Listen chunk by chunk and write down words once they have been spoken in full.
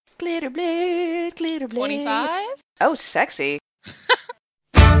Glitter blade, glitter blade. 25? Oh, sexy.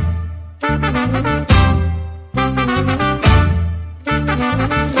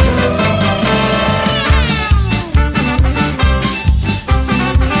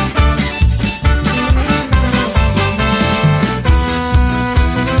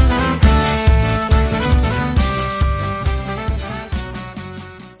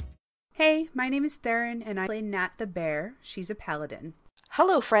 Hey, my name is Theron, and I play Nat the Bear. She's a paladin.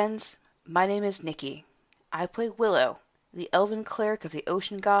 Hello, friends. My name is Nikki. I play Willow, the elven cleric of the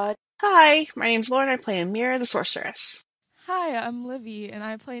ocean god. Hi, my name's Lauren. I play Amira, the sorceress. Hi, I'm Livy, and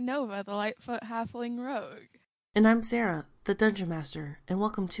I play Nova, the Lightfoot Halfling Rogue. And I'm Sarah, the Dungeon Master, and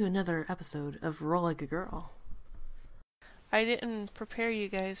welcome to another episode of Roll Like a Girl. I didn't prepare you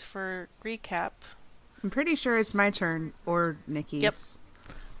guys for recap. I'm pretty sure it's my turn, or Nikki's. Yep.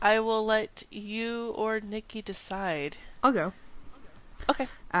 I will let you or Nikki decide. I'll go. Okay.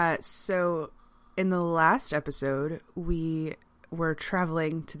 So, in the last episode, we were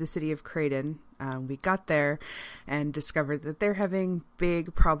traveling to the city of Creighton. We got there and discovered that they're having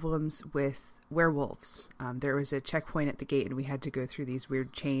big problems with werewolves. There was a checkpoint at the gate, and we had to go through these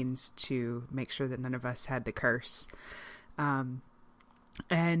weird chains to make sure that none of us had the curse. And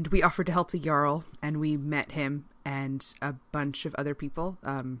we offered to help the Jarl, and we met him and a bunch of other people.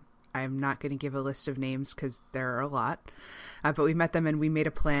 I'm not going to give a list of names because there are a lot. But we met them, and we made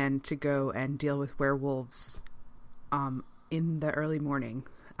a plan to go and deal with werewolves in the early morning.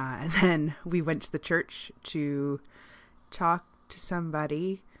 And then we went to the church to talk to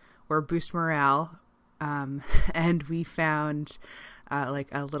somebody or boost morale. And we found like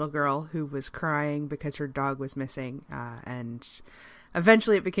a little girl who was crying because her dog was missing. And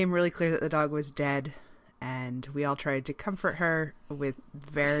eventually it became really clear that the dog was dead. And we all tried to comfort her with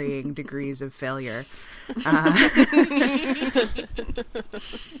varying degrees of failure.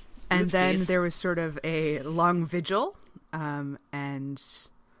 And then there was sort of a long vigil. And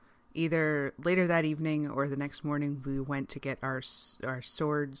either later that evening or the next morning, we went to get our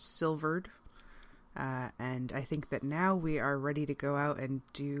swords silvered. And I think that now we are ready to go out and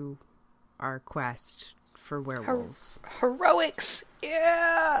do our quest for werewolves. Heroics!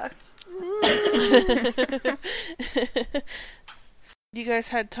 Yeah! You guys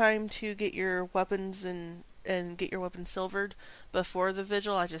had time to get your weapons and get your weapons silvered before the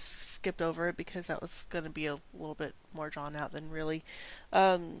vigil. I just skipped over it because that was going to be a little bit more drawn out than really.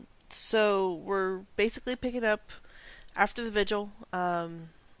 So we're basically picking up after the vigil.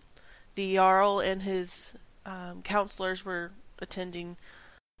 The Jarl and his counselors were attending,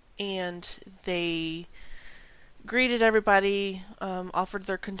 and they greeted everybody, offered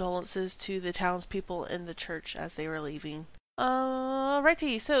their condolences to the townspeople in the church as they were leaving.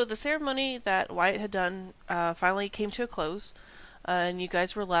 Righty, so the ceremony that Wyatt had done finally came to a close, and you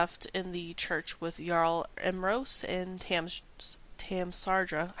guys were left in the church with Jarl Emros and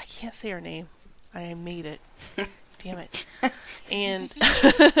Tamsardra. I can't say her name. I made it. Damn it. And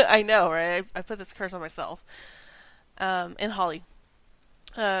I know, right? I put this curse on myself. And Holly.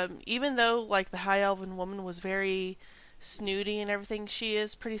 Even though, like, the High Elven woman was very snooty and everything, she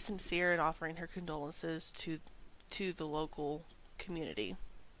is pretty sincere in offering her condolences to the local community.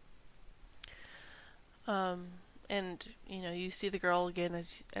 And, you know, you see the girl again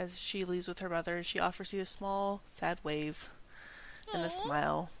as she leaves with her mother, and she offers you a small, sad wave and a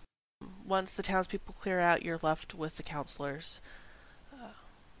smile. Once the townspeople clear out, you're left with the counselors.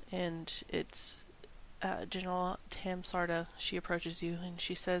 And it's General Tamsarda. She approaches you and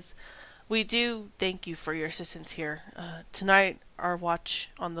she says, "We do thank you for your assistance here. Tonight, our watch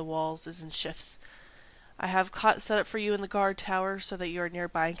on the walls is in shifts. I have cot set up for you in the guard tower so that you are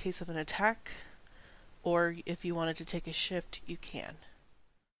nearby in case of an attack. Or if you wanted to take a shift, you can."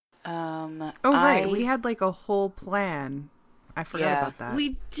 Right. We had like a whole plan. I forgot about that.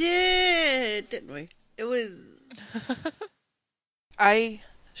 We did, didn't we? It was... I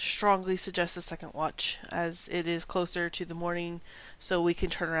strongly suggest the second watch, as it is closer to the morning, so we can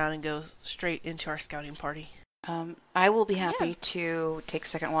turn around and go straight into our scouting party. I will be happy to take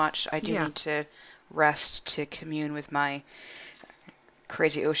second watch. I do need to rest to commune with my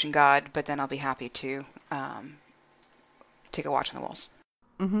crazy ocean god, but then I'll be happy to take a watch on the walls.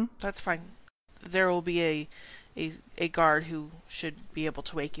 Mm-hmm. That's fine. There will be a guard who should be able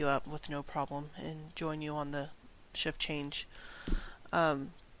to wake you up with no problem and join you on the shift change.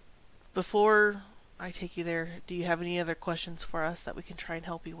 Before I take you there, do you have any other questions for us that we can try and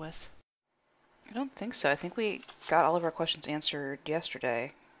help you with? I don't think so. I think we got all of our questions answered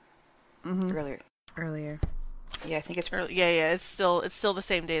yesterday. Mm-hmm. Earlier. Yeah, I think it's early. Yeah. It's still the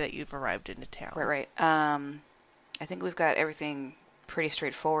same day that you've arrived into town. Right. I think we've got everything pretty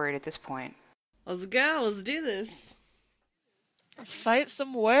straightforward at this point. Let's go. Let's do this. Fight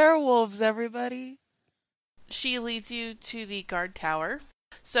some werewolves, everybody. She leads you to the guard tower.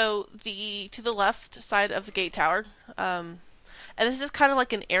 So to the left side of the gate tower, and this is kind of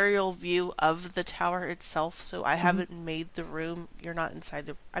like an aerial view of the tower itself. So I haven't made the room. You're not inside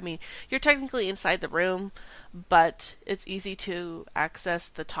you're technically inside the room, but it's easy to access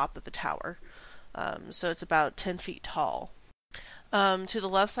the top of the tower. So it's about 10 feet tall. To the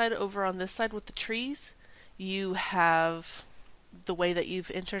left side, over on this side with the trees, you have the way that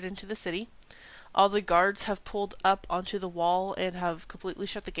you've entered into the city. All the guards have pulled up onto the wall and have completely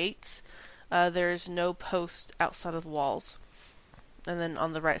shut the gates. There is no post outside of the walls. And then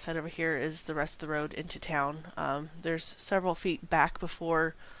on the right side over here is the rest of the road into town. There's several feet back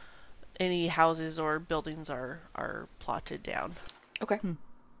before any houses or buildings are plotted down. Okay.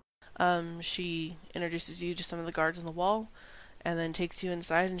 She introduces you to some of the guards on the wall, and then takes you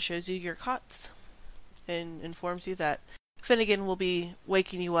inside and shows you your cots, and informs you that Finnegan will be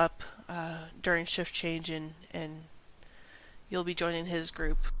waking you up during shift change, and you'll be joining his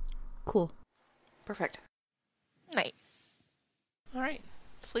group. Cool. Perfect. Nice. Alright.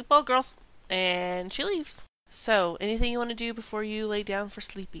 Sleep well, girls. And she leaves. So, anything you want to do before you lay down for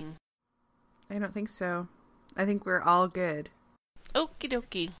sleeping? I don't think so. I think we're all good. Okie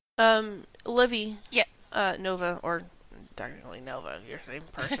dokie. Livy. Yeah. Nova, or technically Nova, you're the same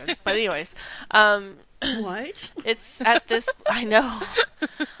person. But anyways, What? it's at this, I know,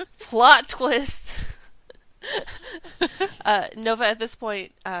 plot twist. Nova, at this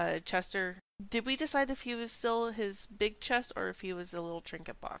point, Chester, did we decide if he was still his big chest or if he was a little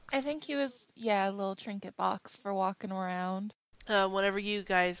trinket box? I think he was, a little trinket box for walking around. Whenever you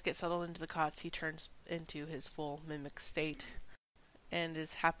guys get settled into the cots, he turns into his full mimic state and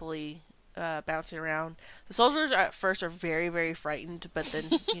is happily bouncing around. The soldiers at first are very, very frightened, but then,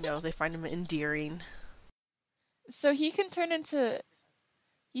 they find him endearing. So he can turn into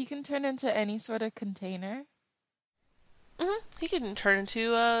any sort of container? He can turn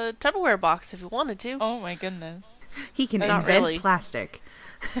into a Tupperware box if he wanted to. Oh my goodness. He can Not invent really. plastic.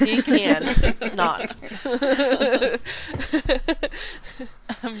 He can not.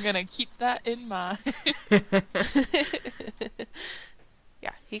 I'm gonna keep that in mind.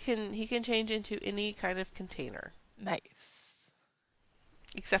 Yeah, he can change into any kind of container. Nice.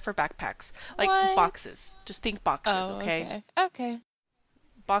 Except for backpacks. Like What? boxes. Just think boxes, Oh, okay? Okay.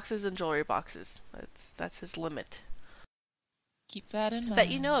 Boxes and jewelry boxes. That's his limit. Keep that in mind. That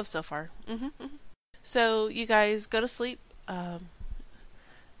you know of so far. So you guys go to sleep. A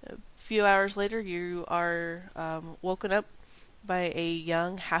few hours later, you are woken up by a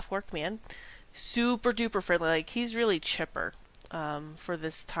young half-orc man. Super duper friendly. Like, he's really chipper for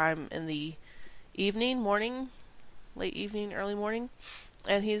this time in the evening, morning, late evening, early morning.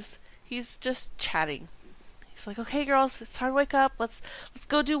 And he's just chatting. He's like, "Okay, girls, it's time to wake up. Let's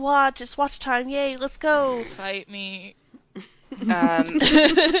go do watch. It's watch time. Yay, let's go." Fight me.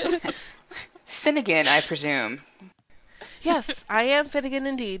 Finnegan, I presume. Yes, I am Finnegan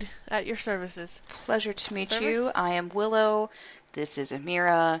indeed, at your services. Pleasure to meet Service? you. I am Willow. This is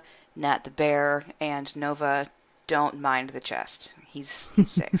Amira, Nat the bear, and Nova. Don't mind the chest. He's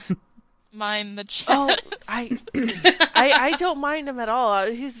safe. Mind the chest. Oh, I don't mind him at all.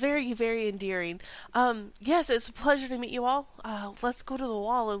 He's very, very endearing. Yes, it's a pleasure to meet you all. Let's go to the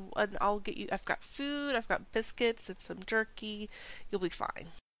wall and I'll get you. I've got food. I've got biscuits and some jerky. You'll be fine.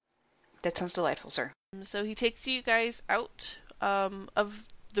 That sounds delightful, sir. So he takes you guys out of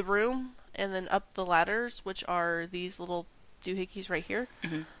the room and then up the ladders, which are these little doohickeys right here,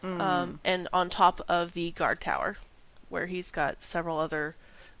 and on top of the guard tower, where he's got several other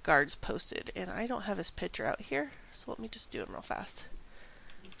guards posted. And I don't have his picture out here, so let me just do him real fast,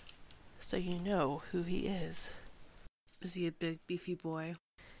 so you know who he is. Is he a big, beefy boy?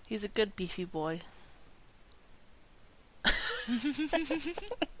 He's a good beefy boy.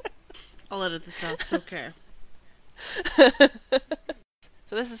 I'll edit this out. It's okay.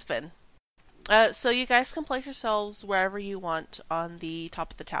 So this is Finn. So you guys can place yourselves wherever you want on the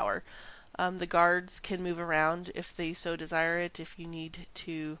top of the tower. The guards can move around if they so desire it. If you need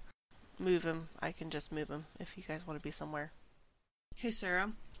to move him, I can just move him if you guys want to be somewhere. Hey,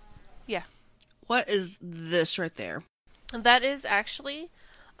 Sarah. Yeah. What is this right there? And that is actually,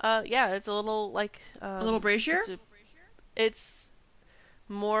 it's a little, like... A little brazier? It's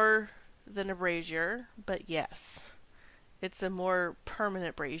more than a brazier, but yes. It's a more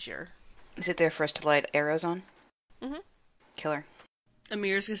permanent brazier. Is it there for us to light arrows on? Mm-hmm. Killer.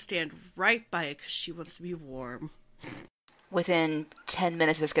 Amira's gonna stand right by it because she wants to be warm. Within 10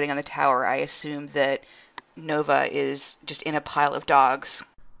 minutes of us getting on the tower, I assumed that Nova is just in a pile of dogs.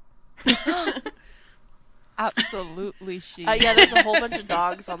 Absolutely she. Yeah, there's a whole bunch of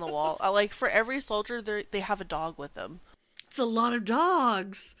dogs on the wall. Like, for every soldier, they have a dog with them. It's a lot of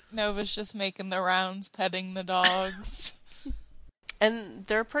dogs. Nova's just making the rounds, petting the dogs. And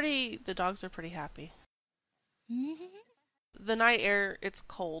the dogs are pretty happy. The night air, it's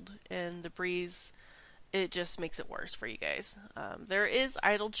cold, and the breeze, it just makes it worse for you guys. There is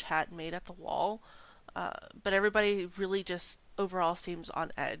idle chat made at the wall, but everybody really just overall seems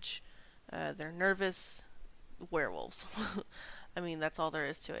on edge. They're nervous werewolves. I mean, that's all there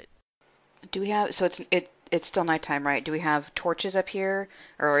is to it. Do we have, so it's still nighttime, right? Do we have torches up here,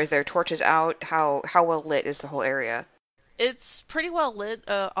 or is there torches out? How well lit is the whole area? It's pretty well lit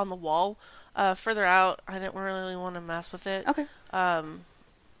on the wall. Further out, I didn't really want to mess with it. Okay.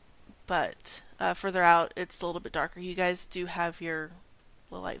 But further out, it's a little bit darker. You guys do have your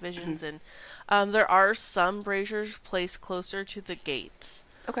low light visions, and there are some braziers placed closer to the gates.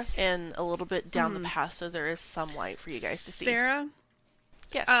 Okay. And a little bit down the path, so there is some light for you guys to see. Sarah?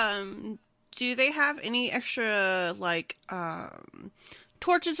 Yes. Do they have any extra,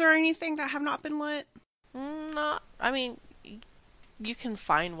 torches or anything that have not been lit? I mean, you can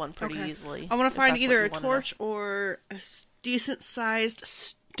find one pretty easily. I want to find either a torch or a decent-sized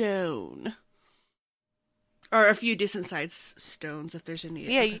stone. Or a few decent-sized stones, if there's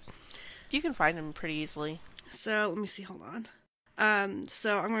any. Yeah, you can find them pretty easily. So, let me see, hold on.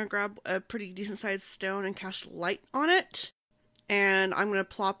 So I'm going to grab a pretty decent-sized stone and cast light on it. And I'm going to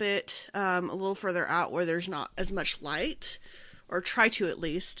plop it a little further out where there's not as much light. Or try to, at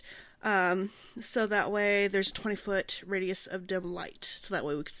least. So that way there's a 20-foot radius of dim light. So that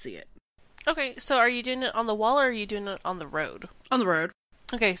way we can see it. Okay, so are you doing it on the wall or are you doing it on the road? On the road.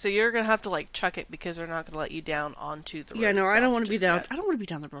 Okay, so you're going to have to, chuck it because they're not going to let you down onto the road. Yeah, no, I don't want to be down. I don't want to be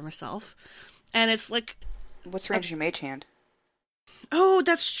down there by myself. And it's like... What's the range of your mage hand? Oh,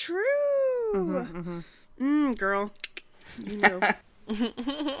 that's true! Girl. You know.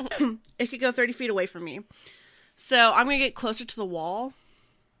 It could go 30 feet away from me. So I'm going to get closer to the wall.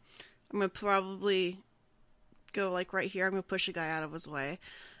 I'm going to probably go, right here. I'm going to push the guy out of his way.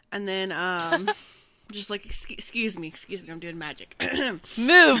 And then, just excuse me, I'm doing magic.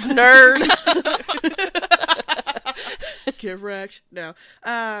 Move, nerd! Get wrecked. No.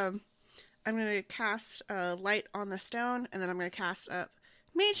 I'm going to cast light on the stone, and then I'm going to cast up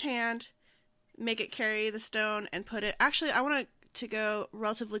Mage Hand, make it carry the stone, and put it... Actually, I want it to go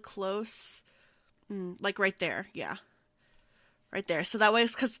relatively close, right there, yeah. Right there. So that way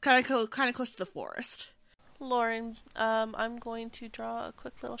it's kind of close to the forest. Lauren, I'm going to draw a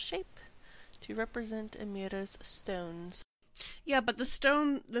quick little shape to represent Amira's stones. Yeah, but the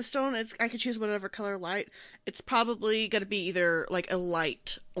stone is, I could choose whatever color light. It's probably going to be either a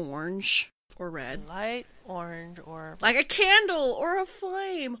light orange or red. Light orange or... Like a candle or a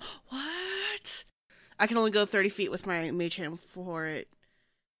flame. What? I can only go 30 feet with my mage hand for it.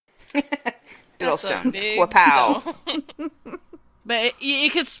 Little stone. Wapow. But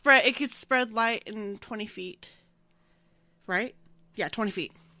it could spread light in 20 feet. Right? Yeah, 20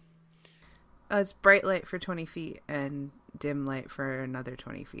 feet. It's bright light for 20 feet and dim light for another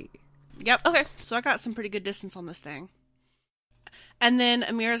 20 feet. Yep. Okay. So I got some pretty good distance on this thing. And then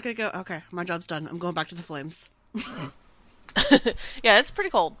Amira's going to go, okay, my job's done. I'm going back to the flames. Yeah, it's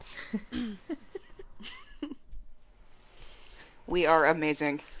pretty cold. We are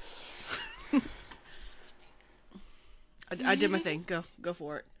amazing. I did my thing. Go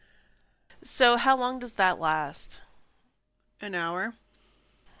for it. So how long does that last? An hour.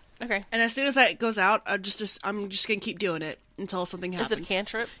 Okay. And as soon as that goes out, I'm just going to keep doing it until something happens. Is it a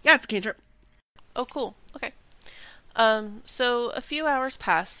cantrip? Yeah, it's a cantrip. Oh, cool. Okay. So a few hours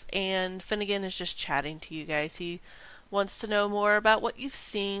pass, and Finnegan is just chatting to you guys. He wants to know more about what you've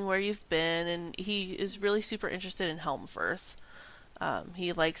seen, where you've been, and he is really super interested in Helmfirth.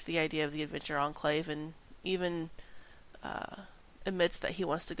 He likes the idea of the Adventure Enclave, and even admits that he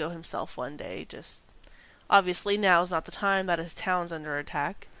wants to go himself one day. Just obviously now is not the time that his town's under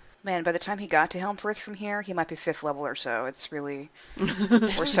attack. Man, by the time he got to Helmfirth from here, he might be 5th level or so. It's really... We're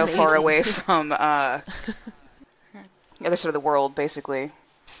so far away from the other side of the world, basically.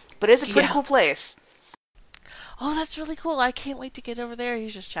 But it's a pretty cool place. Oh, that's really cool. I can't wait to get over there.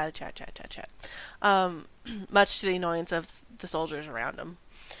 He's just chat. Much to the annoyance of the soldiers around him.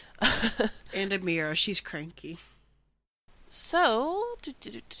 And Amira, she's cranky. So,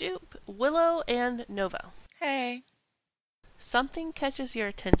 Willow and Nova. Hey. Something catches your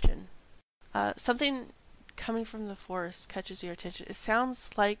attention. Something coming from the forest catches your attention. It sounds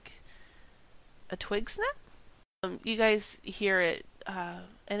like a twig snap. You guys hear it,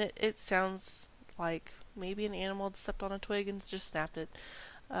 and it sounds like Maybe an animal had stepped on a twig and just snapped it.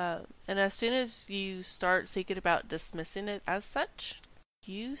 And as soon as you start thinking about dismissing it as such,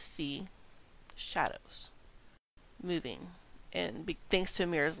 you see shadows moving. And thanks to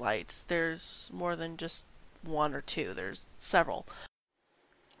Amira's lights, there's more than just one or two. There's several.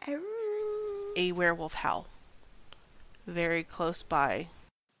 A werewolf howl. Very close by.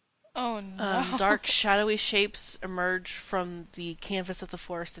 Oh no. Dark, shadowy shapes emerge from the canvas of the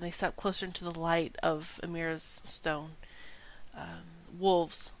forest, and they step closer into the light of Amira's stone.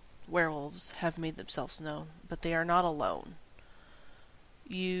 Werewolves, have made themselves known, but they are not alone.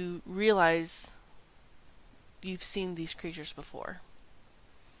 You realize you've seen these creatures before.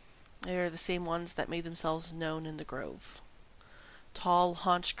 They are the same ones that made themselves known in the grove. Tall,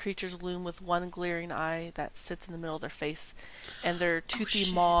 haunched creatures loom with one glaring eye that sits in the middle of their face, and their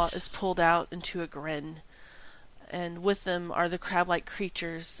toothy maw is pulled out into a grin. And with them are the crab-like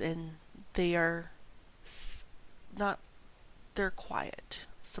creatures, and they are they're quiet,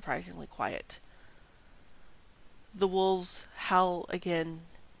 surprisingly quiet. The wolves howl again,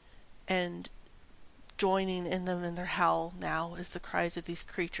 and joining in them in their howl now is the cries of these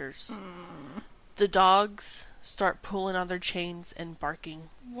creatures. The dogs start pulling on their chains and barking.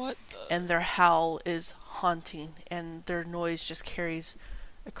 What the? And their howl is haunting, and their noise just carries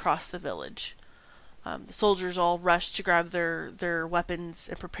across the village. The soldiers all rush to grab their weapons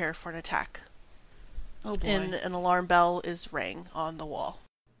and prepare for an attack. Oh boy. And an alarm bell is rang on the wall.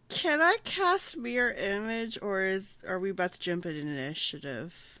 Can I cast Mirror Image, or are we about to jump in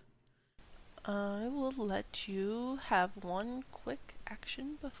initiative? I will let you have one quick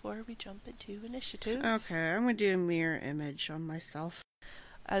action before we jump into initiative. Okay, I'm gonna do a Mirror Image on myself.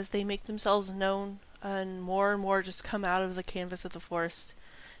 As they make themselves known, and more just come out of the canvas of the forest,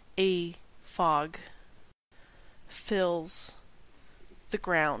 a fog fills the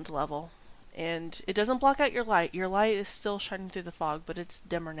ground level. And it doesn't block out your light. Your light is still shining through the fog, but it's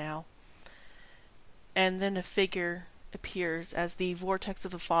dimmer now. And then a figure appears as the vortex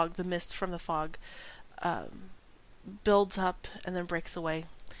of the fog, the mist from the fog, builds up and then breaks away.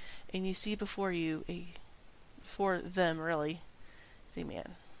 And you see before them, really, is a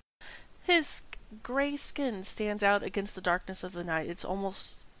man. His gray skin stands out against the darkness of the night. It's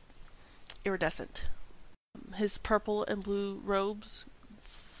almost iridescent. His purple and blue robes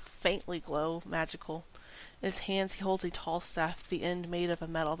faintly glow magical. In his hands he holds a tall staff, the end made of a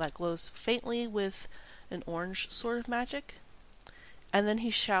metal that glows faintly with an orange sort of magic. And then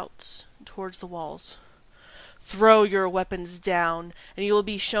he shouts towards the walls, "Throw your weapons down, and you will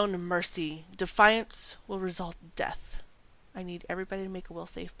be shown mercy. Defiance will result in death." I need everybody to make a will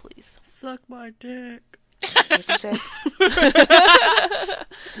save, please. Suck my dick. Wisdom save?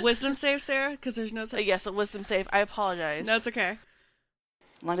 Wisdom save, Sarah? Because there's no such... Yes, a wisdom save. I apologize. No, it's okay.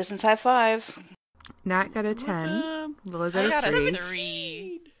 Long distance high five. Nat got a 10. Willow got a 3.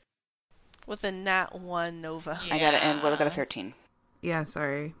 3. With a nat 1, Nova. Yeah. I got it, and Willow got a 13. Yeah,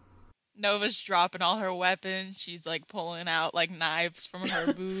 sorry. Nova's dropping all her weapons. She's like pulling out like knives from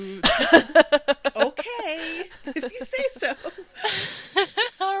her boots. Okay, if you say so.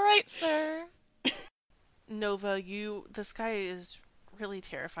 All right, sir. Nova, the sky is really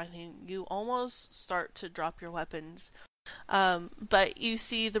terrifying. You almost start to drop your weapons. But you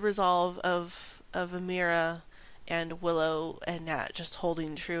see the resolve of Amira and Willow and Nat just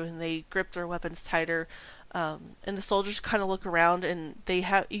holding true, and they grip their weapons tighter. And the soldiers kind of look around, and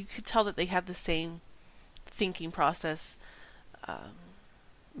you could tell that they have the same thinking process.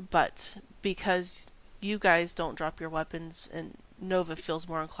 But because you guys don't drop your weapons, and Nova feels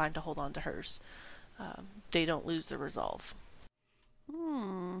more inclined to hold on to hers, they don't lose their resolve.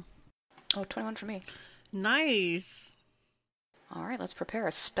 Oh, 21 for me. Nice. All right, let's prepare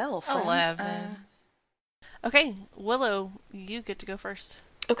a spell, friends. 11. Okay, Willow, you get to go first.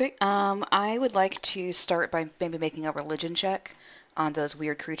 Okay, I would like to start by maybe making a religion check on those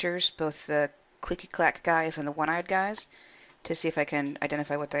weird creatures, both the clicky-clack guys and the one-eyed guys, to see if I can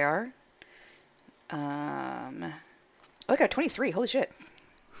identify what they are. I got a 23. Holy shit.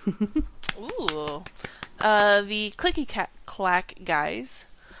 Ooh. The clicky-clack guys,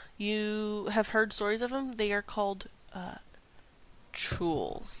 you have heard stories of them. They are called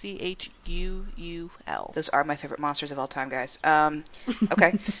Chuul. Chuul. Those are my favorite monsters of all time, guys.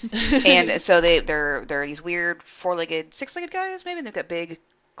 Okay. And so they're these weird four-legged, six-legged guys, maybe. They've got big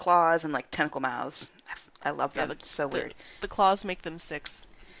claws and like tentacle mouths. I love them. It's so weird. The claws make them six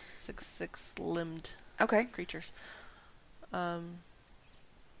limbed creatures.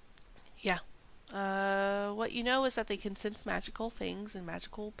 Yeah. What you know is that they can sense magical things and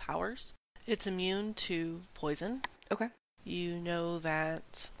magical powers. It's immune to poison. Okay. You know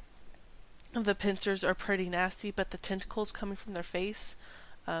that The pincers are pretty nasty, but the tentacles coming from their face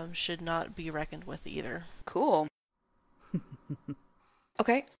should not be reckoned with either. Cool.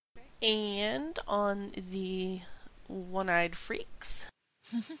 Okay. And on the one-eyed freaks,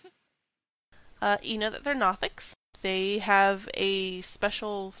 you know that they're Nothics. They have a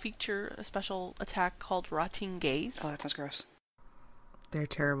special feature, a special attack called Rotting Gaze. Oh, that sounds gross. They're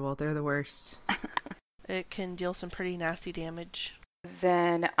terrible. They're the worst. It can deal some pretty nasty damage.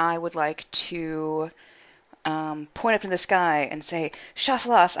 Then I would like to point up in the sky and say,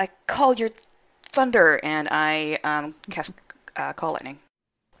 Shashalas, I call your thunder, and I cast Call Lightning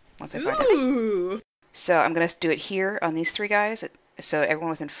once I find it. Ooh. So I'm going to do it here on these three guys. So everyone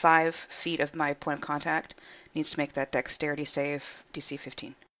within 5 feet of my point of contact needs to make that dexterity save, DC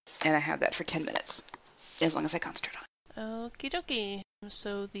 15. And I have that for 10 minutes, as long as I concentrate on it. Okie dokie.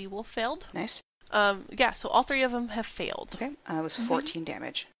 So the wolf failed. Nice. Yeah, so all 3 of them have failed. Okay, it was 14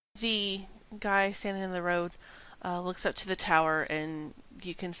 damage. The guy standing in the road looks up to the tower, and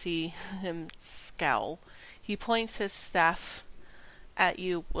you can see him scowl. He points his staff at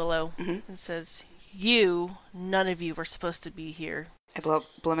you, Willow, and says, none of you were supposed to be here. I blow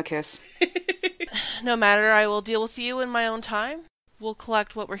him a kiss. No matter, I will deal with you in my own time. We'll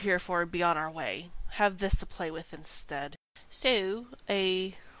collect what we're here for and be on our way. Have this to play with instead. So,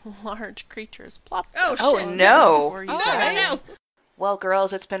 a large creature is plopped Oh, up shit. no. before you Oh, guys. no. Well,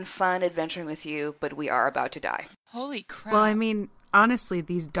 girls, it's been fun adventuring with you, but we are about to die. Holy crap. Well, I mean, honestly,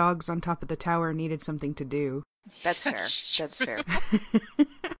 these dogs on top of the tower needed something to do. That's fair. That's fair.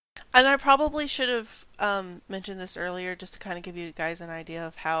 And I probably should have mentioned this earlier just to kind of give you guys an idea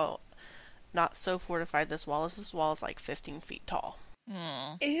of how not so fortified this wall is. This wall is like 15 feet tall.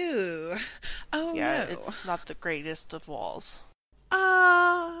 Ew. Oh, Yeah, no. it's not the greatest of walls.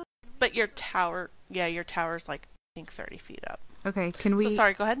 Uh, But your tower's like, I think 30 feet up. Okay, can we... So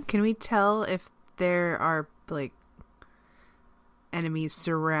sorry, go ahead. Can we tell if there are, like, enemies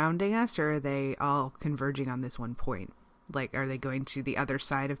surrounding us, or are they all converging on this one point? Like, are they going to the other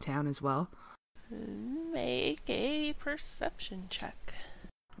side of town as well? Make a perception check.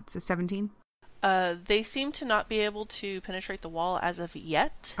 It's a 17? They seem to not be able to penetrate the wall as of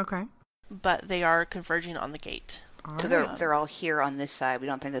yet, Okay. but they are converging on the gate. So they're all here on this side. We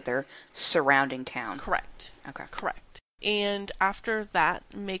don't think that they're surrounding town. Correct. Okay. Correct. And after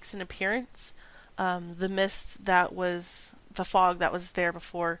that makes an appearance, the mist that was, the fog that was there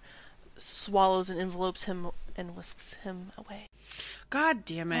before, swallows and envelopes him and whisks him away. God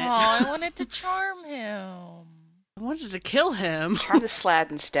damn Oh, it. I wanted to charm him. I wanted to kill him. Charm the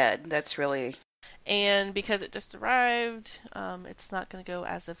Slad instead. That's really... And because it just arrived, it's not going to go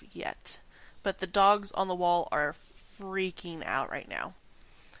as of yet. But the dogs on the wall are freaking out right now.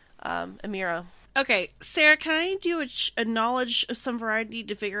 Amira. Okay, Sarah, can I do a knowledge of some variety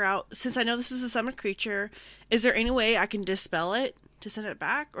to figure out, since I know this is a summoned creature, is there any way I can dispel it to send it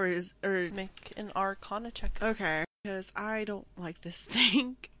back? Or Make an Arcana check. Okay, because I don't like this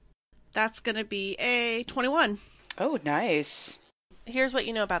thing. That's going to be a 21. Oh, nice. Here's what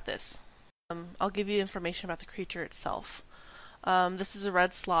you know about this. I'll give you information about the creature itself. This is a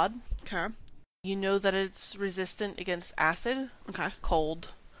red slod. Okay. You know that it's resistant against acid, Okay. cold,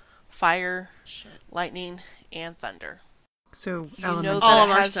 fire, Shit. lightning, and thunder. So, You know elemental. that All of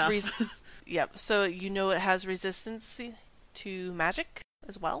it our has stuff. Yep. So you know it has resistance to magic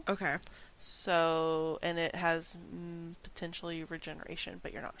as well. Okay. So, and it has potentially regeneration,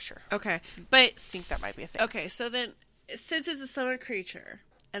 but you're not sure. Okay. But I think that might be a thing. Okay, so then, since it's a summoned creature,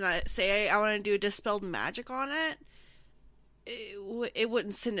 and I want to do a dispelled magic on it, it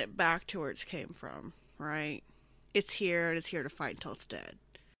wouldn't send it back to where it came from, right? It's here, and it's here to fight until it's dead.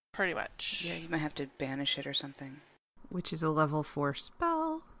 Pretty much. Yeah, you might have to banish it or something. Which is a level 4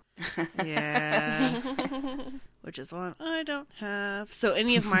 spell. Yeah. Which is one I don't have. So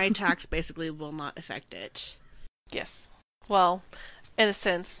any of my attacks basically will not affect it. Yes. Well, in a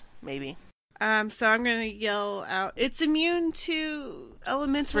sense, maybe. So I'm gonna yell out. It's immune to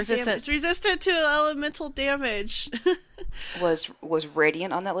elemental It's resistant. damage. It's resistant to elemental damage. Was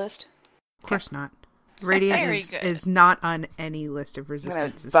Radiant on that list? Of course not. Radiant Very good. is not on any list of I'm gonna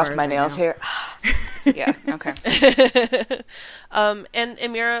resistance. as bust far my as I nails know. here. Yeah, okay. And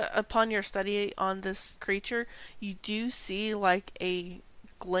Amira, upon your study on this creature, you do see like a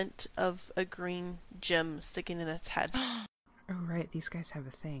glint of a green gem sticking in its head. Oh, right. These guys have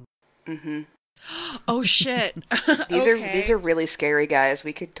a thing. Mm-hmm. Oh shit. These are really scary guys.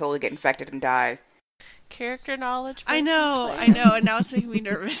 We could totally get infected and die. Character knowledge. I versus know, player. and now it's making me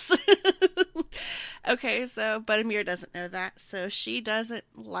nervous. Okay, but Amir doesn't know that, so she doesn't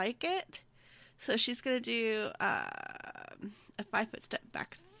like it. So she's gonna do a 5-foot step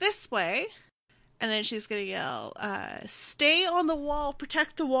back this way. And then she's going to yell, stay on the wall,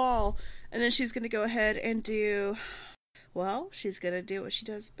 protect the wall. And then she's going to go ahead and do, well, she's going to do what she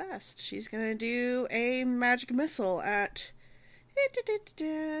does best. She's going to do a magic missile at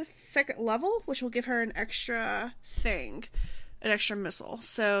second level, which will give her an extra thing, an extra missile.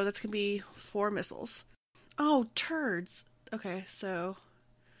 So that's going to be 4 missiles. Oh, turds. Okay, so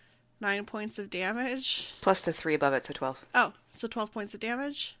 9 points of damage. Plus the 3 above it, so 12. Oh, so 12 points of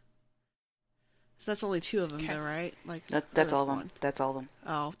damage. So that's only 2 of them, Okay. though, right? Like That's all of them. one. That's all of them.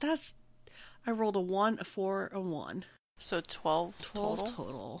 Oh, that's... I rolled a 1, a 4, a 1. So 12 total?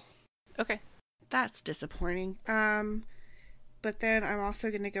 total. Okay. That's disappointing. But then I'm also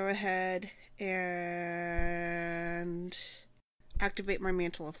going to go ahead and activate my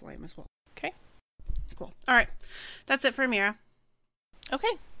Mantle of Flame as well. Okay. Cool. Alright. That's it for Mira.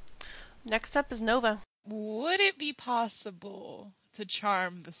 Okay. Next up is Nova. Would it be possible to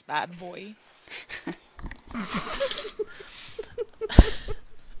charm this bad boy?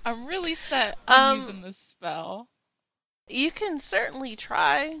 I'm really set on using this spell. You can certainly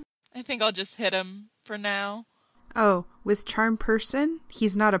try. I think I'll just hit him for now. Oh, with charm person,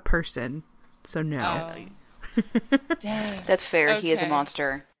 he's not a person, so no. Oh. Dang. That's fair. He is a Okay.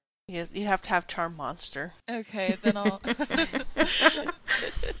 monster. You have to have Charm Monster. Okay, then I'll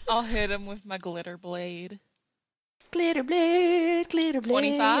I'll hit him with my glitter blade. Glitter blade, glitter blade.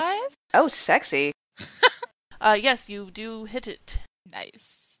 25? Oh, sexy. Yes, you do hit it.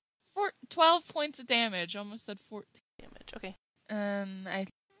 Nice. 12 points of damage. Almost at 14. Damage. Okay. I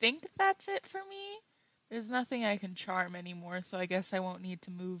think that's it for me. There's nothing I can charm anymore, so I guess I won't need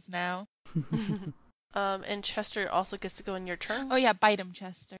to move now. And Chester also gets to go in your turn. Oh yeah, bite him,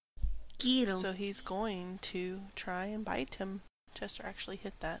 Chester. Get him. So he's going to try and bite him. Chester actually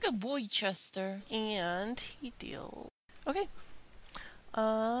hit that. Good boy, Chester. And he deals. Okay.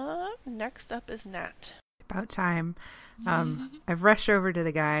 Next up is Nat. About time. I rush over to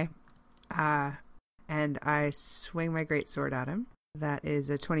the guy, and I swing my greatsword at him. That is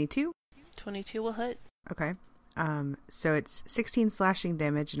a 22. 22 will hit. Okay. So it's 16 slashing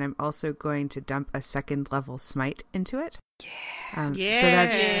damage, and I'm also going to dump a 2nd level smite into it.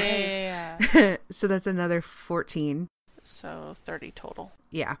 Yeah. So that's another 14. So 30 total.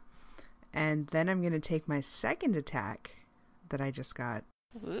 Yeah. And then I'm going to take my 2nd attack that I just got.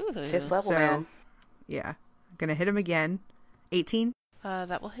 Ooh. 5th level, So- man. Yeah. I'm going to hit him again. 18.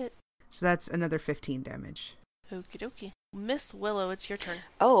 That will hit. So that's another 15 damage. Okie dokie. Miss Willow, it's your turn.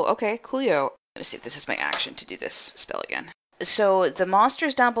 Oh, okay, coolio. Let me see if this is my action to do this spell again. So the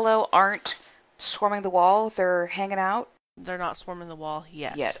monsters down below aren't swarming the wall, they're hanging out? They're not swarming the wall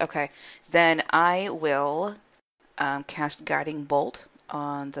yet. Okay. Then I will cast Guiding Bolt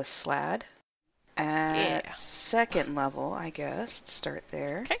on the Slad. At Yeah. 2nd level, I guess. Start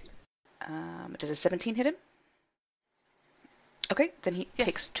there. Okay. Does a 17 hit him? Okay, then he Yes.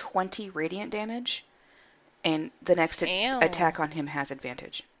 takes 20 radiant damage. And the next Ow. attack on him has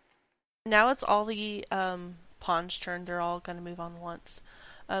advantage. Now it's all the pawn's turn. They're all going to move on once.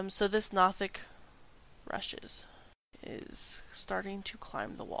 So this Nothic rushes is starting to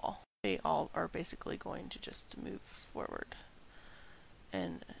climb the wall. They all are basically going to just move forward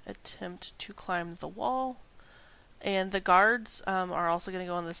and attempt to climb the wall. And the guards are also going to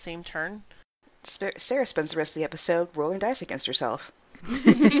go on the same turn. Sarah spends the rest of the episode rolling dice against herself.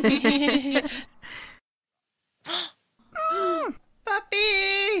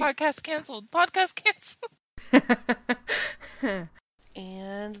 Puppy! Podcast canceled. Podcast canceled.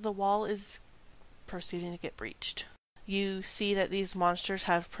 And the wall is proceeding to get breached. You see that these monsters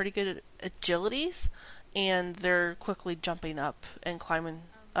have pretty good agilities, and they're quickly jumping up and climbing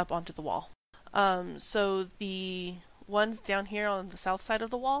up onto the wall. So the ones down here on the south side of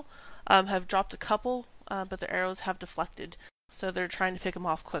the wall have dropped a couple, but their arrows have deflected. So they're trying to pick them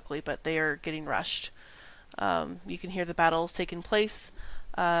off quickly, but they are getting rushed. You can hear the battles taking place.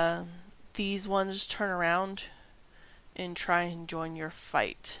 These ones turn around and try and join your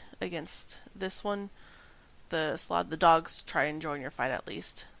fight against this one. The dogs try and join your fight at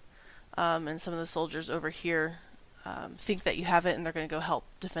least. And some of the soldiers over here think that you have it, and they're going to go help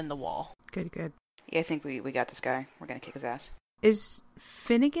defend the wall. Good. Yeah, I think we got this guy. We're gonna kick his ass. Is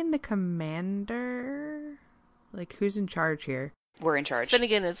Finnegan the commander? Like, who's in charge here? We're in charge.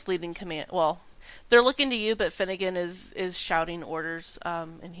 Finnegan is leading command. Well, they're looking to you, but Finnegan is shouting orders,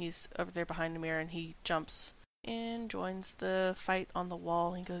 and he's over there behind the mirror, and he jumps and joins the fight on the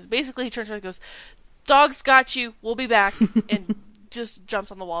wall. He goes, basically, he turns around and goes, "Dogs got you. We'll be back," and just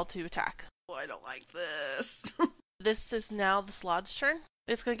jumps on the wall to attack. Oh, I don't like this. This is now the Slad's turn.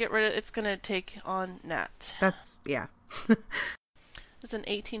 It's gonna take on Nat. That's, yeah. Does an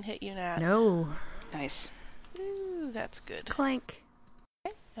 18 hit you, Nat? No. Nice. Ooh, that's good. Clank.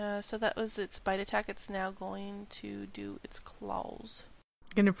 So that was its bite attack. It's now going to do its claws.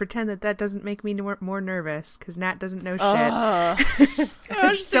 I'm gonna pretend that doesn't make me more nervous, because Nat doesn't know shit. I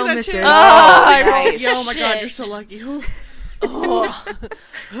was just Still thinking that misses. too. I rolled. Nice. Oh my god, Shit. you're so lucky. Oh.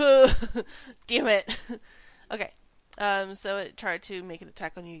 Damn it. Okay. So it tried to make an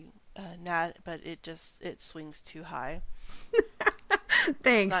attack on you, Nat, but it swings too high.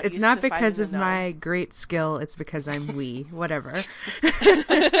 Thanks. not It's used not to because fighting of the gnome. my great skill. It's because I'm wee. Whatever.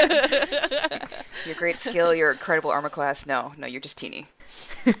 Your great skill, your incredible armor class. No, you're just teeny.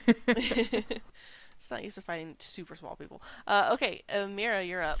 It's not used to fighting super small people. Okay, Mira,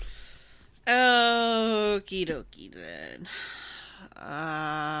 you're up. Okie dokie then.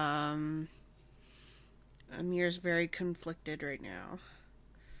 Amir's very conflicted right now.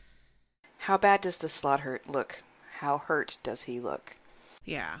 How bad does the slot hurt look? How hurt does he look?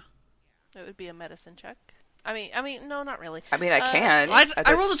 Yeah. It would be a medicine check. I mean, no, not really. I mean, I can.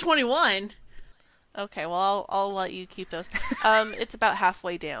 I rolled a 21. Okay, well, I'll let you keep those. It's about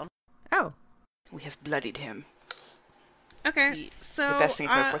halfway down. Oh. We have bloodied him. Okay, Yes. so The best thing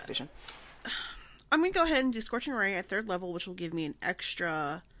for a 4th edition. I'm going to go ahead and do Scorching Ray at 3rd level, which will give me an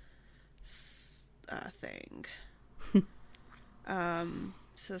extra thing.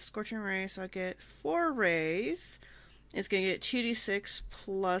 So Scorching Ray, so I get 4 rays. It's going to get 2d6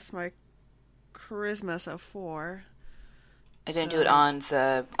 plus my charisma, so 4. I didn't do it on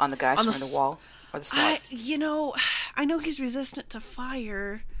the guys On the from the wall or the slot. I know he's resistant to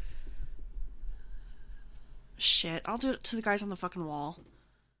fire. Shit, I'll do it to the guys on the fucking wall.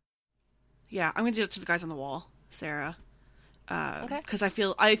 Yeah, I'm gonna do it to the guys on the wall, Sarah. Okay. Because I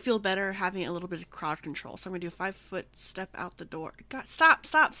feel better having a little bit of crowd control. So I'm gonna do a 5-foot step out the door. God, stop!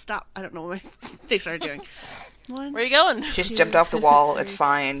 I don't know what my things started doing. 1, Where are you going? Just 2, jumped off the wall. It's 3,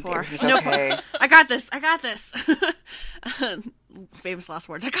 fine. 4. Everything's No, okay. I got this. Famous last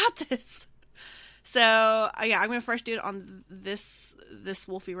words. I got this. So yeah, I'm gonna first do it on this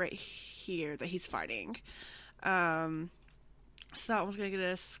wolfie right here that he's fighting. So that one's gonna get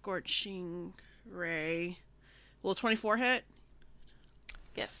a Scorching Ray. Will 24 hit?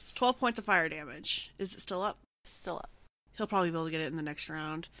 Yes. 12 points of fire damage. Is it still up? Still up. He'll probably be able to get it in the next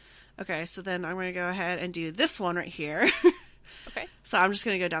round. Okay, so then I'm gonna go ahead and do this one right here. Okay. So I'm just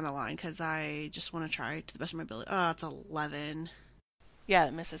gonna go down the line because I just want to try to the best of my ability. Oh, it's 11. Yeah,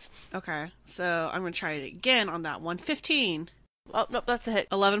 it misses. Okay, so I'm gonna try it again on that one. 15. Oh, nope, that's a hit.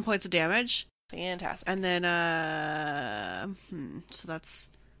 11 points of damage. Fantastic. And then, so that's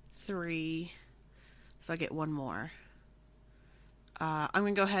 3. So I get 1 more. I'm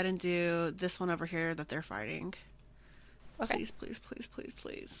gonna go ahead and do this one over here that they're fighting. Okay.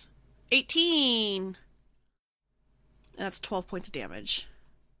 Please. 18! And that's 12 points of damage.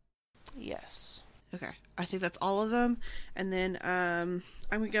 Yes. Okay, I think that's all of them. And then, I'm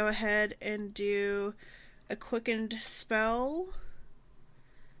gonna go ahead and do a quickened spell.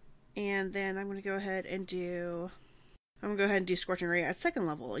 And then I'm gonna go ahead and do Scorching Ray at 2nd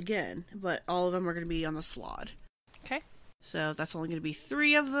level again, but all of them are gonna be on the slot. Okay. So that's only gonna be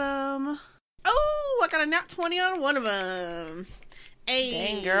 3 of them. Oh, I got a nat 20 on one of them. Hey.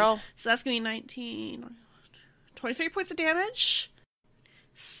 Dang, girl. So that's gonna be 19, 23 points of damage,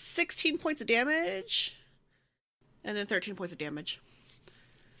 16 points of damage, and then 13 points of damage.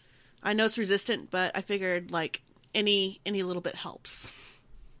 I know it's resistant, but I figured like any little bit helps.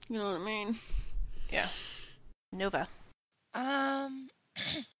 You know what I mean? Yeah. Nova.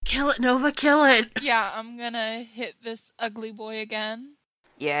 Kill it, Nova, kill it! Yeah, I'm gonna hit this ugly boy again.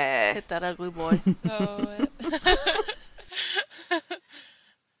 Yeah. Hit that ugly boy. So,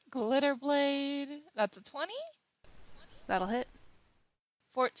 Glitter Blade, that's a 20. That'll hit.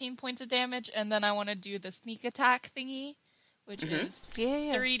 14 points of damage, and then I want to do the sneak attack thingy, which is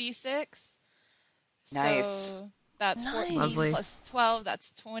Yeah. 3d6. Nice. So that's Nice. 14 Lovely. plus 12,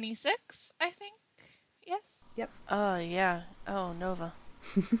 that's 26, I think. Yes. Oh, yeah. Oh, Nova.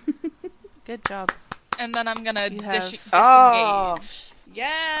 Good job. And then I'm gonna You have- disengage. Oh.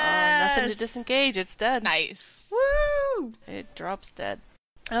 Yes! Nothing to disengage. It's dead. Nice. Woo! It drops dead.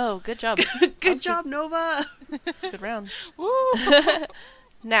 Oh, good job. Good job, Nova! Good round. Woo!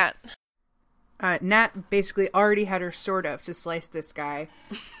 Nat. Nat basically already had her sword up to slice this guy,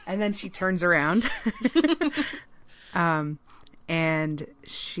 and then she turns around. And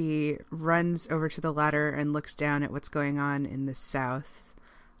she runs over to the ladder and looks down at what's going on in the south.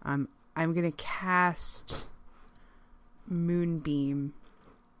 I'm going to cast Moonbeam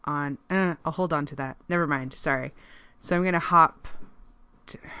on... I'll hold on to that. Never mind. Sorry. So I'm going to hop...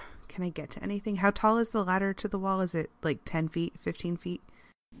 Can I get to anything? How tall is the ladder to the wall? Is it like 10 feet, 15 feet?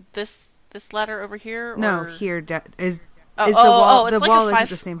 This ladder over here? No, or... here is Oh, the wall. it's The like wall a isn't 5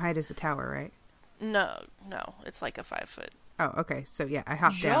 the same height as the tower, right? No, it's like a 5 foot. Oh, okay. So yeah, I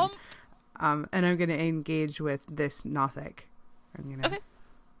hopped Jump. down. And I'm gonna engage with this Nothic. I'm gonna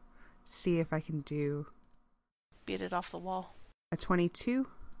see if I can do Beat it off the wall. a 22.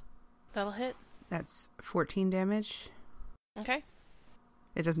 That'll hit. That's 14 damage. Okay.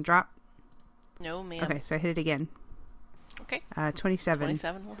 It doesn't drop. No, ma'am. Okay, so I hit it again. Okay. 27.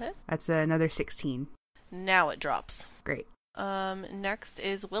 27 will hit. That's another 16. Now it drops. Great. Next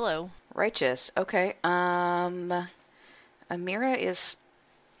is Willow. Righteous. Okay. Amira is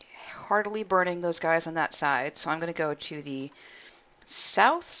heartily burning those guys on that side, so I'm going to go to the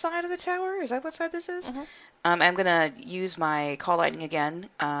south side of the tower. Is that what side this is? Mhm. I'm going to use my Call Lightning again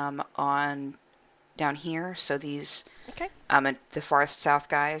on down here. So these, Okay. the farthest south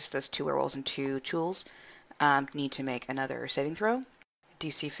guys, those 2 werewolves and 2 chools, need to make another saving throw.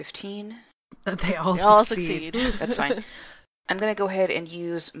 DC 15. They all They all succeed. succeed. That's fine. I'm going to go ahead and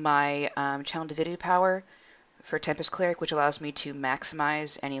use my Channel Divinity power for Tempest Cleric, which allows me to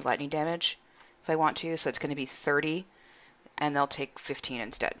maximize any lightning damage if I want to. So it's going to be 30, and they'll take 15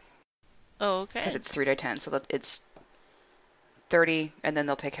 instead. Oh, okay. Because it's 3d10, so it's 30, and then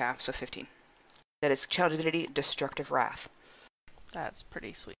they'll take half, so 15. That is Channel Divinity Destructive Wrath. That's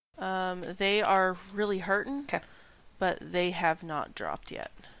pretty sweet. They are really hurting. Okay. But they have not dropped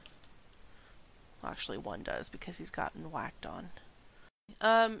yet. Actually, one does because he's gotten whacked on.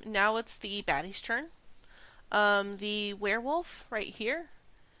 Now it's the baddie's turn. The werewolf right here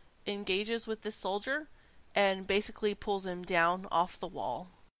engages with this soldier and basically pulls him down off the wall.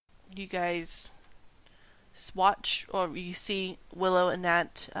 You guys watch, or you see Willow and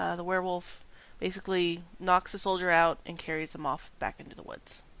Nat, the werewolf, basically knocks the soldier out and carries him off back into the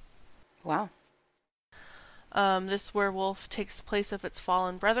woods. Wow. This werewolf takes the place of its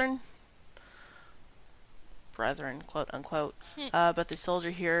fallen brethren, quote unquote, but the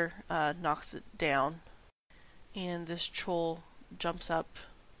soldier here knocks it down, and this troll jumps up,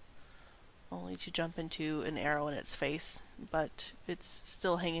 only to jump into an arrow in its face, but it's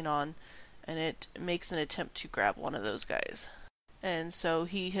still hanging on, and it makes an attempt to grab one of those guys. And so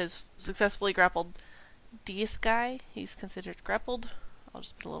he has successfully grappled this guy. He's considered grappled. I'll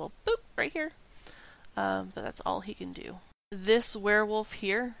just put a little boop right here. But that's all he can do. This werewolf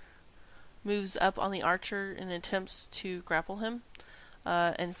here moves up on the archer and attempts to grapple him,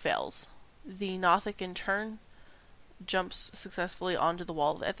 and fails. The Nothic in turn jumps successfully onto the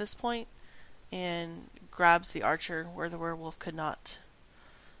wall at this point and grabs the archer where the werewolf could not,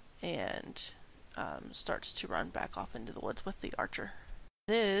 and starts to run back off into the woods with the archer.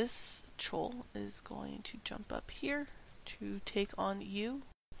 This troll is going to jump up here to take on you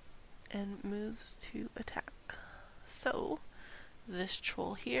and moves to attack. So, this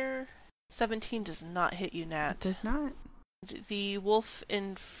troll here, 17 does not hit you, Nat. It does not. The wolf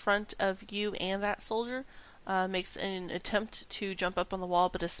in front of you and that soldier makes an attempt to jump up on the wall,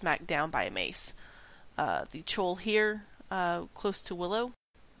 but is smacked down by a mace. The troll here, close to Willow,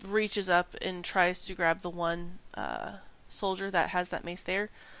 reaches up and tries to grab the one soldier that has that mace there,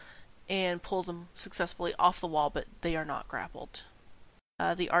 and pulls him successfully off the wall, but they are not grappled.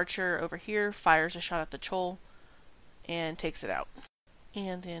 The archer over here fires a shot at the troll and takes it out.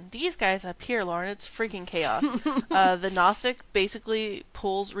 And then these guys up here, Lauren, it's freaking chaos. The Nothic basically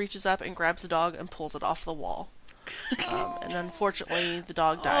reaches up and grabs the dog and pulls it off the wall. And unfortunately, the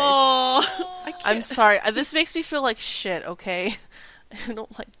dog dies. Oh, I can't. I'm sorry. This makes me feel like shit, okay? I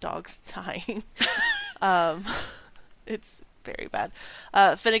don't like dogs dying. It's very bad.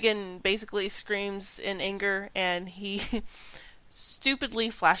 Finnegan basically screams in anger, and he stupidly,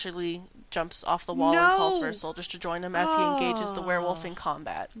 flashily jumps off the wall and calls for his soldiers to join him as he engages the werewolf in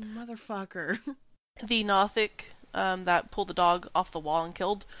combat. Motherfucker. The Nothic that pulled the dog off the wall and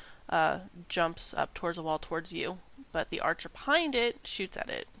killed jumps up towards the wall towards you, but the archer behind it shoots at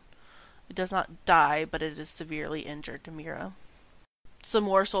it. It does not die, but it is severely injured to Mira. Some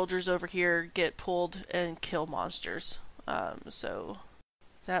more soldiers over here get pulled and kill monsters. So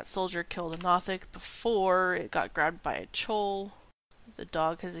that soldier killed a Nothic before it got grabbed by a Chol. The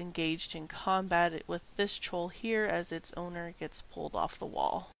dog has engaged in combat with this Chol here as its owner gets pulled off the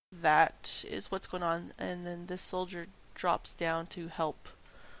wall. That is what's going on, and then this soldier drops down to help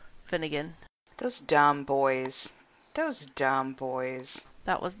Finnegan. Those dumb boys. Those dumb boys.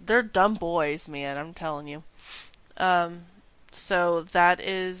 They're dumb boys, man, I'm telling you. So that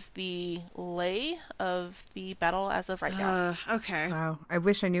is the lay of the battle as of right now. Okay. Wow. I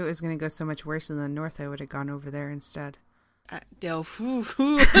wish I knew it was going to go so much worse in the north. I would have gone over there instead. No.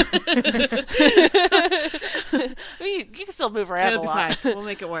 You can still move around a It'll be lot. fine. We'll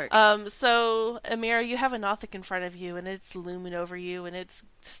make it work. So, Amira, you have a Nothic in front of you, and it's looming over you, and it's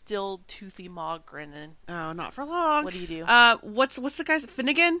still toothy maw grinning. Oh, not for long. What do you do? What's the guy's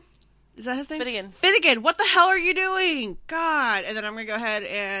Finnegan? Is that his name? Finnegan. Finnegan, what the hell are you doing? God. And then I'm gonna go ahead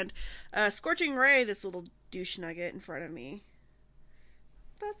and Scorching Ray this little douche nugget in front of me.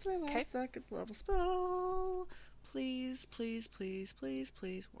 That's my last second level spell. Please, please, please, please,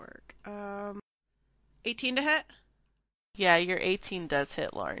 please work. 18 to hit? Yeah, your 18 does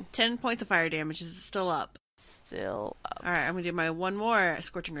hit, Lauren. 10 points of fire damage. Is it still up? Still up. Alright, I'm gonna do my one more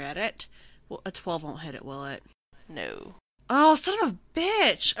Scorching Ray at it. Well, a 12 won't hit it, will it? No. Oh, son of a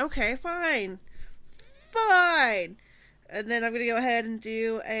bitch! Okay, fine. Fine! And then I'm gonna go ahead and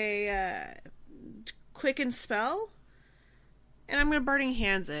do a Quicken Spell. And I'm gonna Burning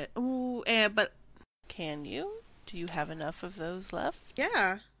Hands it. Ooh, but... Can you? Do you have enough of those left?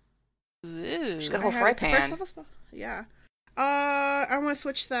 Yeah. Ooh. She's got a whole fry It's a pan. first level spell. Yeah. I want to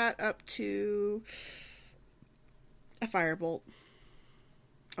switch that up to a Firebolt.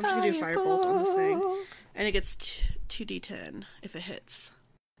 I'm just gonna do Firebolt on this thing. And it gets 2d10 if it hits.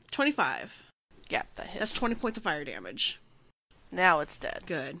 25. Yeah, that hits. That's 20 points of fire damage. Now it's dead.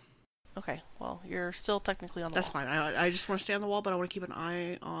 Good. Okay, well, you're still technically on the That's wall. fine. I just want to stay on the wall, but I want to keep an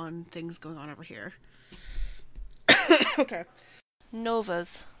eye on things going on over here. Okay.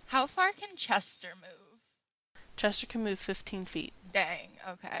 Novas. How far can Chester move? Chester can move 15 feet. Dang,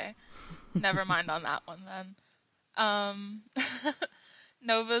 okay. Never mind on that one then.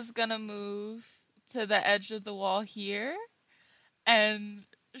 Nova's gonna move to the edge of the wall here, and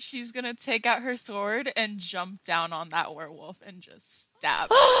she's gonna take out her sword and jump down on that werewolf and just stab.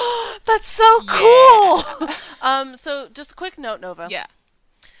 That's so cool! So just a quick note, Nova. Yeah.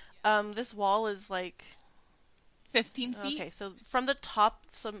 This wall is like 15 feet? Okay, so from the top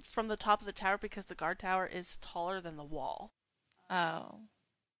of the tower, because the guard tower is taller than the wall, Oh.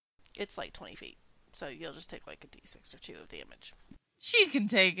 it's like 20 feet. So you'll just take like a d6 or 2 of damage. She can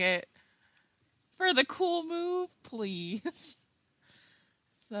take it. For the cool move, please.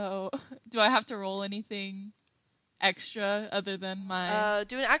 So, do I have to roll anything extra other than my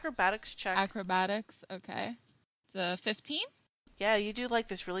Do an acrobatics check. acrobatics? Okay. It's a 15? Yeah, you do like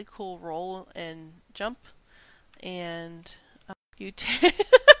this really cool roll and jump, and you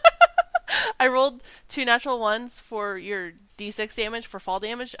I rolled 2 natural ones for your d6 damage for fall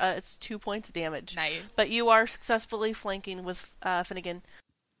damage. It's 2 points of damage. Nice. But you are successfully flanking with Finnegan.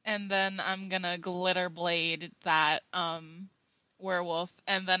 And then I'm gonna glitter blade that werewolf,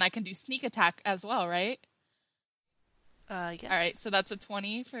 and then I can do sneak attack as well, right? Yes. Alright, so that's a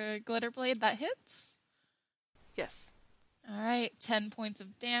 20 for glitter blade. That hits. Yes. Alright, 10 points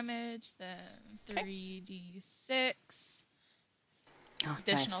of damage, then 3d6. Oh,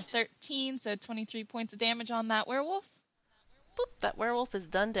 Additional nice. 13, so 23 points of damage on that werewolf. Boop, that werewolf is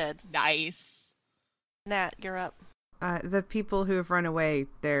done dead. Nice. Nat, you're up. The people who have run away,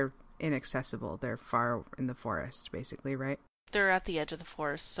 they're inaccessible. They're far in the forest, basically, right? They're at the edge of the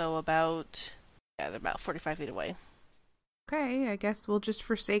forest, so they're about 45 feet away. Okay, I guess we'll just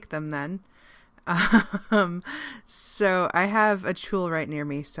forsake them then. So I have a tool right near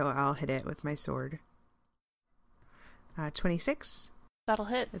me, so I'll hit it with my sword. 26. That'll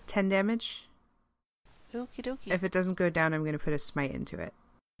hit. 10 damage. Okie dokie. If it doesn't go down, I'm going to put a smite into it.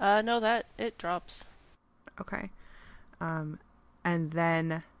 No, it drops. Okay. And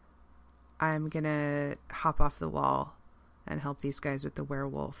then I'm going to hop off the wall and help these guys with the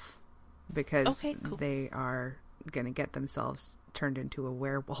werewolf. Because Okay, cool. they are going to get themselves turned into a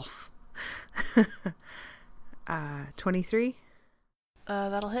werewolf. 23.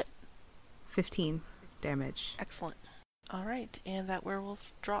 That'll hit. 15 damage. Excellent. Alright, and that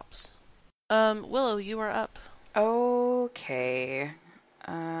werewolf drops. Willow, you are up. Okay.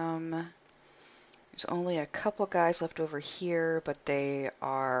 There's only a couple guys left over here, but they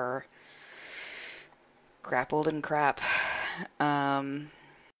are grappled and crap.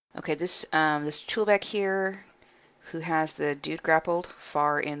 Okay, this tool back here, who has the dude grappled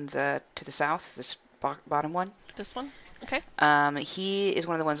far to the south, this bottom one. This one? Okay. He is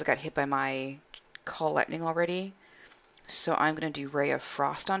one of the ones that got hit by my call lightning already. So I'm going to do Ray of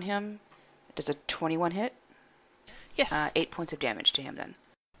Frost on him. Does a 21 hit? Yes. 8 points of damage to him then.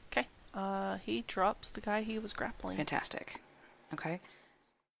 Okay. He drops the guy he was grappling. Fantastic. Okay.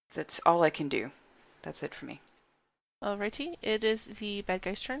 That's all I can do. That's it for me. Alrighty, it is the bad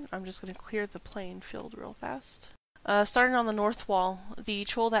guy's turn. I'm just going to clear the playing field real fast. Starting on the north wall, the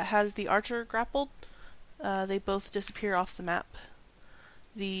troll that has the archer grappled, they both disappear off the map.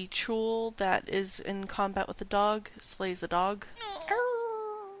 The Chul that is in combat with the dog slays the dog.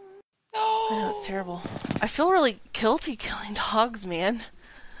 I know, it's terrible. I feel really guilty killing dogs, man.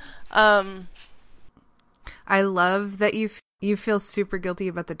 I love that you feel super guilty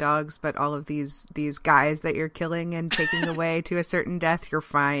about the dogs, but all of these guys that you're killing and taking away to a certain death, you're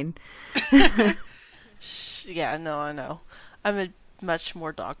fine. Yeah, no, I know. I'm a much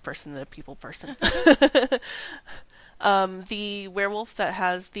more dog person than a people person. The werewolf that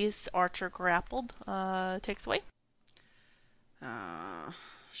has this archer grappled takes away.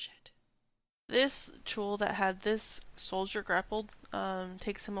 Shit. This Chul that had this soldier grappled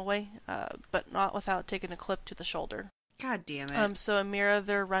takes him away, but not without taking a clip to the shoulder. God damn it. So Amira,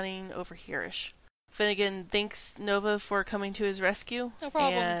 they're running over here-ish. Finnegan thanks Nova for coming to his rescue. No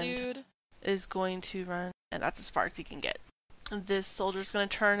problem, and dude. Is going to run, and that's as far as he can get. This soldier's going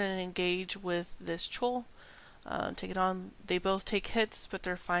to turn and engage with this Chul. Take it on. They both take hits, but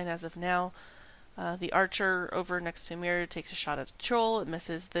they're fine as of now. The archer over next to Amir takes a shot at the Chul. It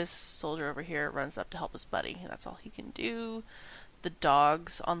misses. This soldier over here runs up to help his buddy. That's all he can do. The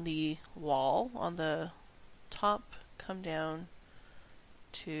dogs on the wall on the top come down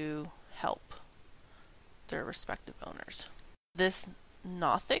to help their respective owners. This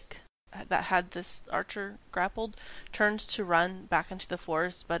Nothic that had this archer grappled turns to run back into the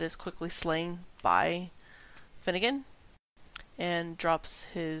forest, but is quickly slain by Finnegan and drops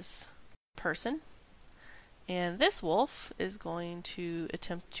his person. And this wolf is going to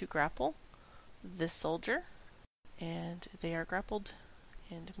attempt to grapple this soldier, and they are grappled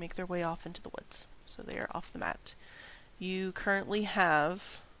and make their way off into the woods. So they are off the mat. You currently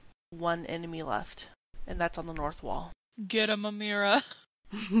have one enemy left, and that's on the north wall. Get him, Amira.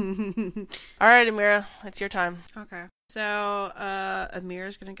 Alright, Amira, it's your time. Okay. So,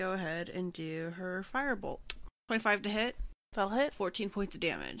 Amira's gonna go ahead and do her firebolt. 25 to hit. That'll hit. 14 points of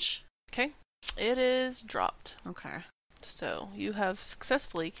damage. Okay. It is dropped. Okay. So, you have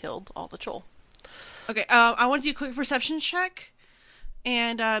successfully killed all the Chul. Okay, I want to do a quick perception check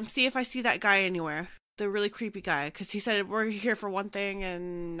and see if I see that guy anywhere. The really creepy guy, because he said we're here for one thing,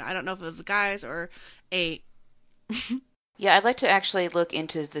 and I don't know if it was the guys or a... Yeah, I'd like to actually look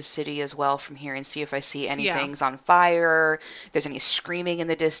into the city as well from here and see if I see anything's on fire, if there's any screaming in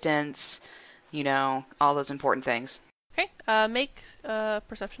the distance, you know, all those important things. Okay, make a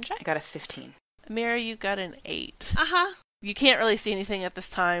perception check. I got a 15. Amira, you got an 8. Uh-huh. You can't really see anything at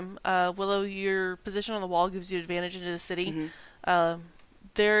this time. Willow, your position on the wall gives you advantage into the city. Mm-hmm.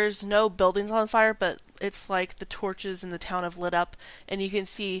 There's no buildings on fire, but it's like the torches in the town have lit up, and you can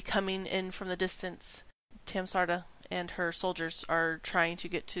see coming in from the distance, Tamsarda and her soldiers are trying to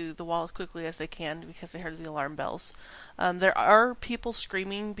get to the wall as quickly as they can because they heard the alarm bells. There are people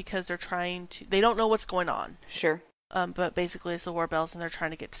screaming because they're trying to... They don't know what's going on. Sure. But basically it's the war bells and they're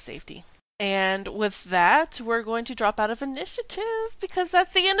trying to get to safety. And with that, we're going to drop out of initiative because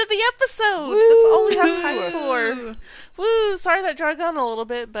that's the end of the episode. Woo! That's all we have time for. Woo! Sorry that dragged on a little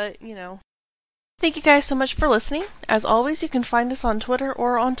bit, but, you know. Thank you guys so much for listening. As always, you can find us on Twitter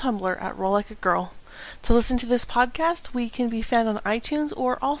or on Tumblr at Roll Like a Girl. To listen to this podcast, we can be found on iTunes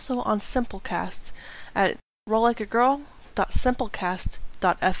or also on Simplecast at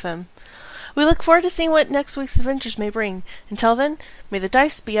rolllikeagirl.simplecast.fm. We look forward to seeing what next week's adventures may bring. Until then, may the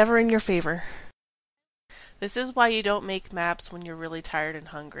dice be ever in your favor. This is why you don't make maps when you're really tired and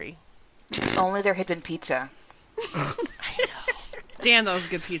hungry. If only there had been pizza. I know. Damn, that was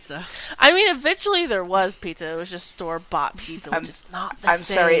good pizza. I mean, eventually there was pizza. It was just store-bought pizza, which is not the same. I'm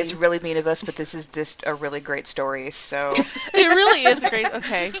sorry, it's really mean of us, but this is just a really great story, so... It really is great.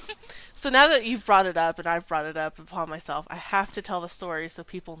 Okay. So now that you've brought it up, and I've brought it up upon myself, I have to tell the story so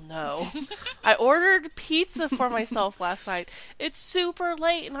people know. I ordered pizza for myself last night. It's super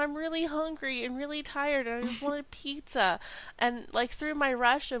late, and I'm really hungry and really tired, and I just wanted pizza. And, like, through my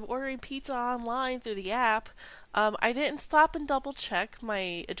rush of ordering pizza online through the app... I didn't stop and double check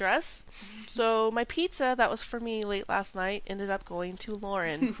my address, so my pizza that was for me late last night ended up going to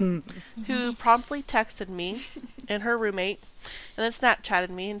Lauren, who promptly texted me and her roommate, and then Snapchatted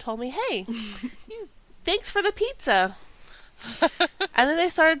me and told me, "Hey, thanks for the pizza." And then they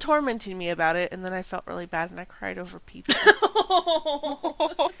started tormenting me about it, and then I felt really bad and I cried over pizza.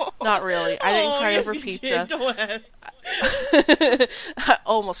 Not really. I didn't cry over pizza. I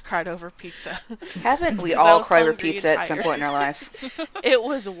almost cried over pizza. Haven't we all cried over pizza at some point in our life? It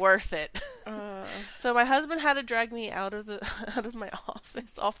was worth it. So my husband had to drag me out of my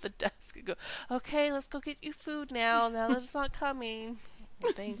office, off the desk, and go, "Okay, let's go get you food now that it's not coming."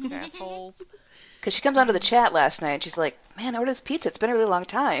 Thanks, assholes. Because she comes onto the chat last night and she's like, man, I ordered this pizza. It's been a really long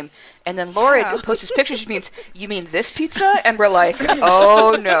time. And then Laura posts this picture. She means, you mean this pizza? And we're like,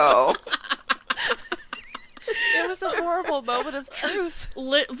 oh, no. It was a horrible moment of truth.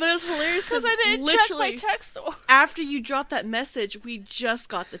 But it was hilarious Because I didn't check my text. After you dropped that message, we just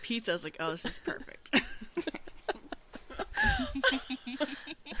got the pizza. I was like, oh, this is perfect.